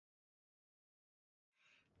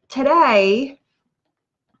today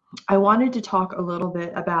I wanted to talk a little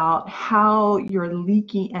bit about how your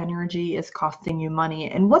leaky energy is costing you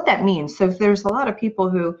money and what that means. So there's a lot of people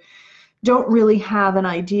who don't really have an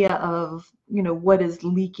idea of, what is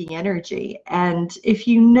leaking energy. And if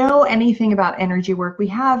you know anything about energy work, we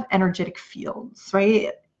have energetic fields,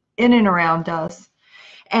 right, in and around us.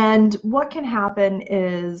 And what can happen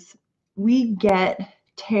is we get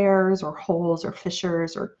tears or holes or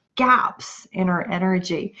fissures or gaps in our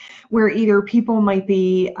energy where either people might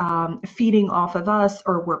be feeding off of us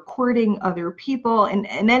or we're courting other people. And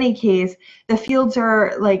in any case, the fields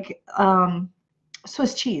are like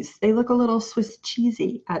Swiss cheese. They look a little Swiss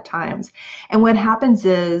cheesy at times. And what happens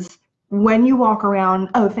is when you walk around,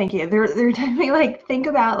 oh, thank you. They're telling me, like, think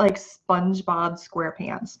about like SpongeBob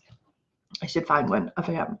SquarePants. I should find one of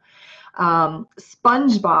him.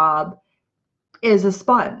 SpongeBob is a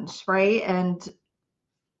sponge, right? And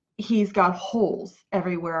he's got holes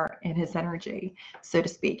everywhere in his energy, so to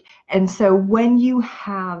speak. And so when you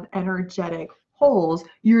have energetic holes,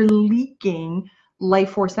 you're leaking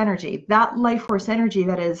life force energy. That life force energy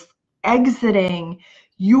that is exiting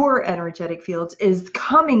your energetic fields is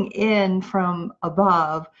coming in from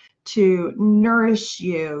above to nourish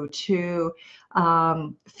you, to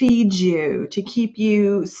feed you, to keep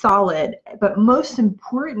you solid. But most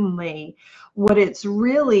importantly, what it's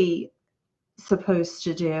really supposed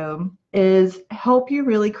to do is help you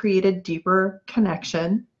really create a deeper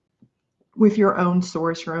connection with your own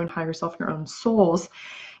source, your own higher self, your own soul's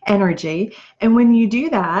energy. And when you do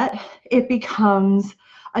that, it becomes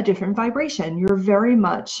a different vibration. You're very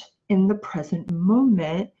much in the present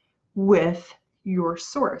moment with your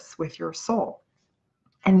source, with your soul.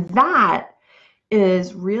 And that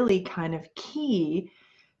is really kind of key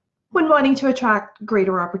when wanting to attract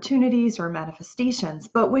greater opportunities or manifestations.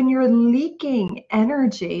 But when you're leaking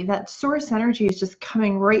energy, that source energy is just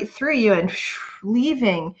coming right through you and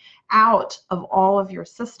leaving out of all of your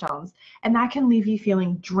systems. And that can leave you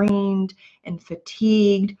feeling drained and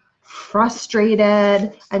fatigued,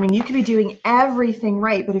 frustrated. I mean, you could be doing everything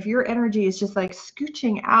right, but if your energy is just like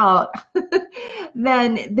scooching out,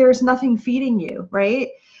 then there's nothing feeding you, right?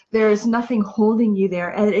 There's nothing holding you there,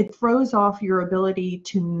 and it throws off your ability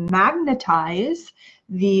to magnetize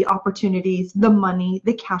the opportunities, the money,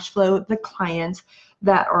 the cash flow, the clients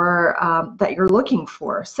that are that you're looking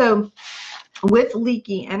for. So with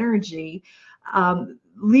leaky energy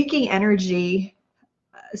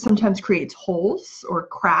sometimes creates holes or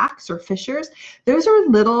cracks or fissures. Those are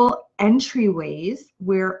little entryways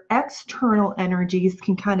where external energies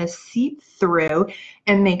can kind of seep through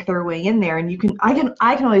and make their way in there. And I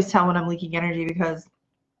can always tell when I'm leaking energy, because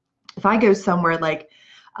if I go somewhere like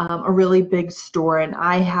a really big store and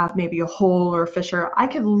I have maybe a hole or a fissure, I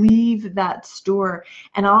could leave that store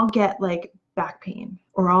and I'll get like back pain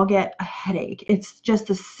or I'll get a headache. It's just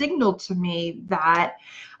a signal to me that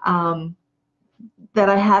that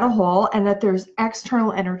I had a hole and that there's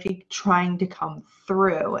external energy trying to come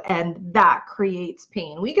through, and that creates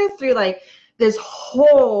pain. We go through like this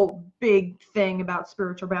whole big thing about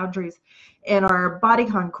spiritual boundaries in our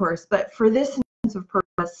BodyCon course, but for this sense of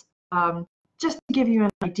purpose, just to give you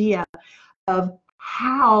an idea of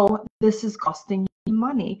how this is costing you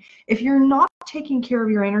money. If you're not taking care of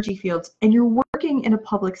your energy fields and you're working in a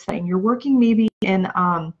public setting, you're working maybe in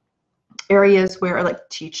areas where, like,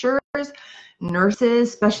 teachers, nurses,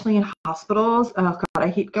 especially in hospitals. Oh God, I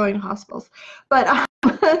hate going to hospitals. But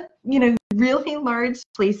really large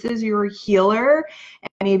places, you're a healer,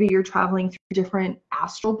 and maybe you're traveling through different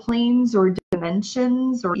astral planes or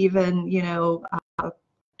dimensions, or even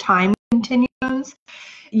time continuums.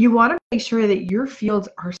 You want to make sure that your fields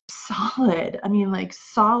are solid. I mean, like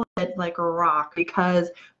solid, like a rock, because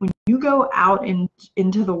when you go out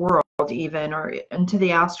into the world, even, or into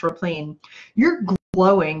the astral plane, you're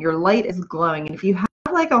glowing, your light is glowing. And if you have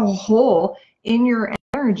like a hole in your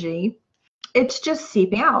energy, it's just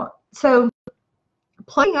seeping out. So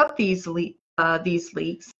plugging up these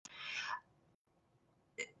leaks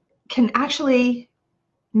can actually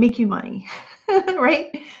make you money,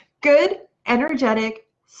 right? Good energetic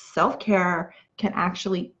self-care can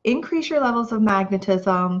actually increase your levels of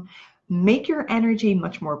magnetism, make your energy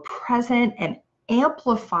much more present, and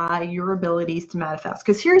amplify your abilities to manifest.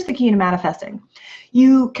 Because here's the key to manifesting.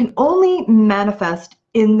 You can only manifest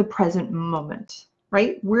in the present moment,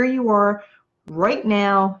 right? Where you are right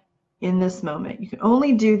now in this moment. You can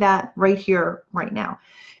only do that right here, right now.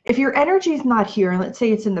 If your energy is not here, and let's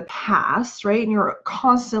say it's in the past, right, and you're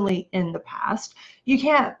constantly in the past, you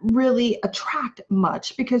can't really attract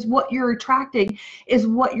much, because what you're attracting is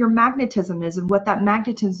what your magnetism is, and what that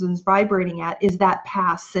magnetism is vibrating at is that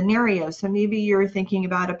past scenario. So maybe you're thinking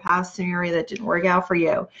about a past scenario that didn't work out for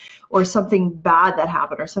you, or something bad that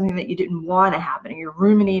happened, or something that you didn't want to happen, and you're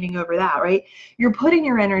ruminating over that, right? You're putting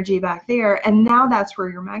your energy back there, and now that's where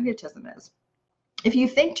your magnetism is. If you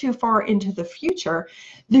think too far into the future,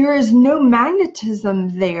 there is no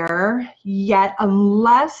magnetism there yet,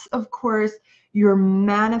 unless, of course, you're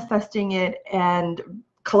manifesting it and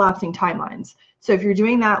collapsing timelines. So if you're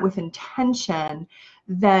doing that with intention,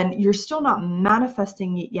 then you're still not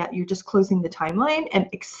manifesting it yet. You're just closing the timeline and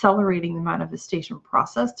accelerating the manifestation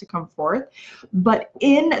process to come forth. But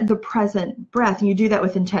in the present breath, you do that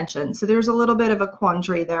with intention. So there's a little bit of a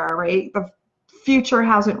quandary there, right? The future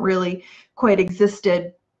hasn't really quite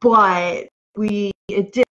existed, but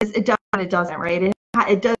it does and it doesn't, right?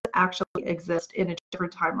 It does actually exist in a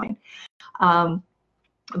different timeline.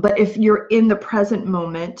 But if you're in the present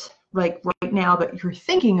moment, like right now, but you're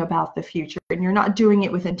thinking about the future and you're not doing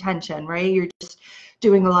it with intention, right? You're just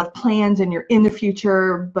doing a lot of plans and you're in the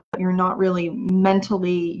future, but you're not really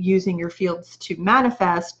mentally using your fields to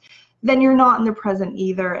manifest, then you're not in the present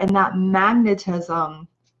either. And that magnetism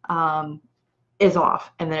is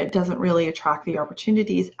off, and then it doesn't really attract the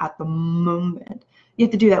opportunities at the moment. You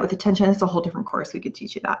have to do that with attention. It's a whole different course. We could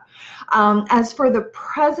teach you that. As for the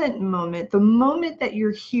present moment, the moment that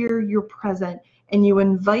you're here, you're present, and you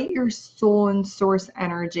invite your soul and source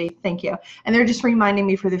energy. Thank you. And they're just reminding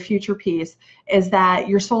me for the future piece is that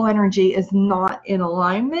your soul energy is not in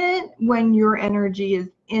alignment when your energy is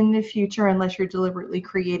in the future, unless you're deliberately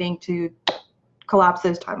creating to collapse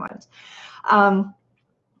those timelines.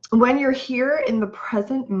 When you're here in the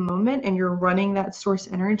present moment and you're running that source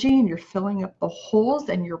energy and you're filling up the holes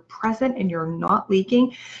and you're present and you're not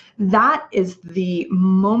leaking, that is the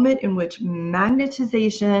moment in which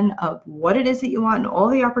magnetization of what it is that you want and all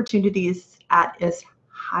the opportunities at its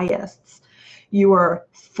highest. You are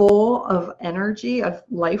full of energy, of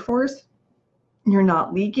life force. You're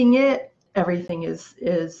not leaking it. Everything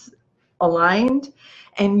is aligned,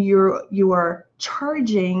 and you are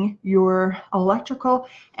charging your electrical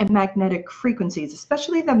and magnetic frequencies,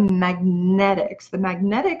 especially the magnetics. The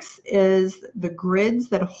magnetics is the grids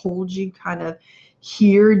that hold you kind of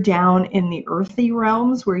here down in the earthy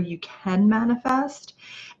realms where you can manifest.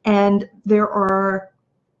 And there are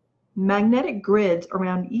magnetic grids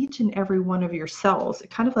around each and every one of your cells. It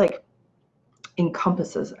kind of like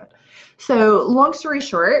encompasses it. So long story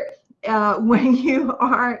short, when you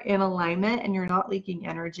are in alignment and you're not leaking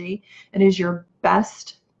energy, it is your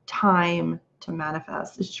best time to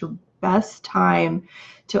manifest. It's your best time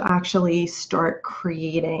to actually start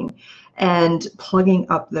creating and plugging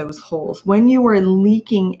up those holes. When you are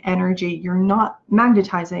leaking energy, you're not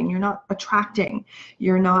magnetizing, you're not attracting,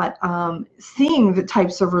 you're not seeing the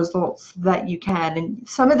types of results that you can. And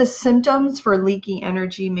some of the symptoms for leaking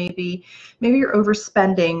energy maybe you're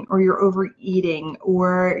overspending, or you're overeating,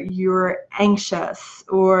 or you're anxious,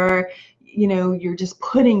 or you're just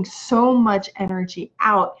putting so much energy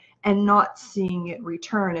out and not seeing it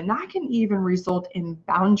return. And that can even result in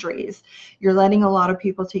boundaries. You're letting a lot of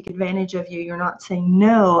people take advantage of you. You're not saying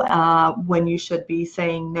no when you should be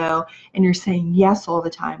saying no, and you're saying yes all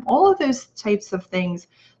the time. All of those types of things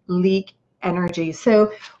leak energy.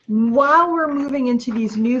 So while we're moving into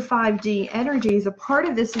these new 5D energies, a part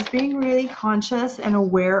of this is being really conscious and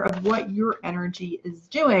aware of what your energy is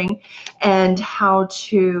doing and how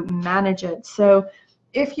to manage it. So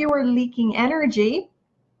if you are leaking energy,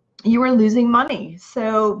 you are losing money.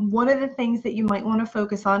 So one of the things that you might want to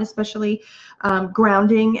focus on, especially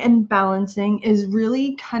grounding and balancing, is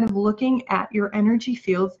really kind of looking at your energy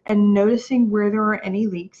fields and noticing where there are any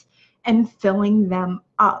leaks and filling them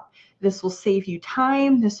up. This will save you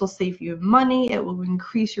time. This will save you money. It will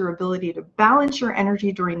increase your ability to balance your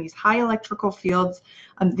energy during these high electrical fields,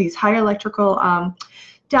 these high electrical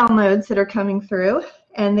downloads that are coming through,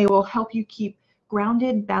 and they will help you keep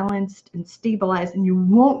grounded, balanced, and stabilized, and you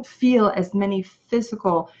won't feel as many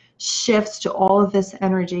physical shifts to all of this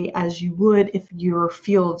energy as you would if your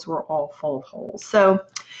fields were all full of holes. So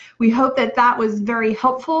we hope that that was very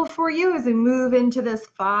helpful for you as we move into this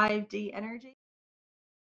 5D energy.